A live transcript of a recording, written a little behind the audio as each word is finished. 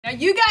Now,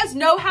 you guys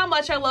know how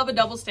much I love a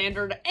double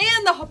standard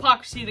and the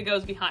hypocrisy that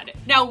goes behind it.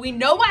 Now, we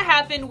know what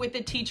happened with the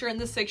teacher and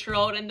the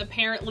 6-year-old and the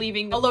parent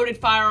leaving a loaded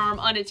firearm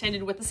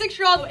unattended with the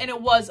 6-year-old, and it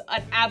was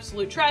an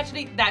absolute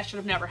tragedy. That should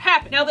have never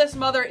happened. Now, this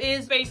mother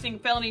is facing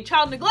felony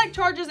child neglect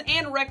charges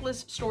and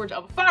reckless storage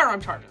of a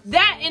firearm charges.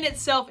 That in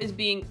itself is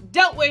being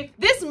dealt with.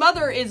 This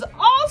mother is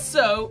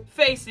also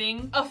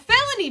facing a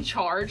felony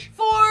charge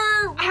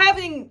for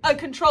having a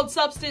controlled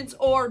substance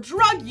or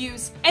drug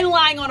use and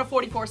lying on a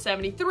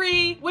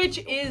 4473, which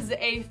is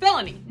a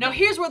felony. Now,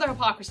 here's where the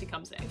hypocrisy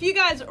comes in. If you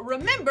guys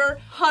remember,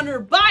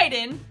 Hunter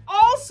Biden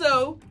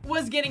also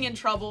was getting in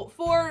trouble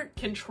for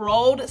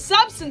controlled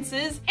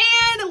substances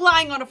and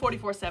lying on a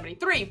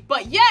 4473.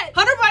 But yet,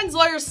 Hunter Biden's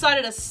lawyers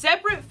cited a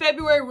separate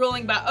February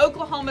ruling by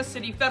Oklahoma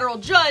City federal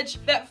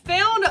judge that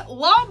found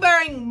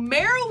law-bearing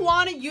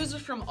marijuana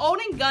users from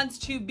owning guns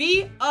to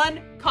be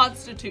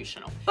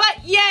unconstitutional. But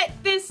yet,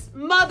 this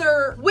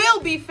mother will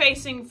be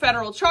facing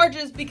federal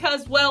charges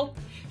because, well,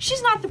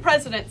 she's not the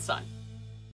president's son.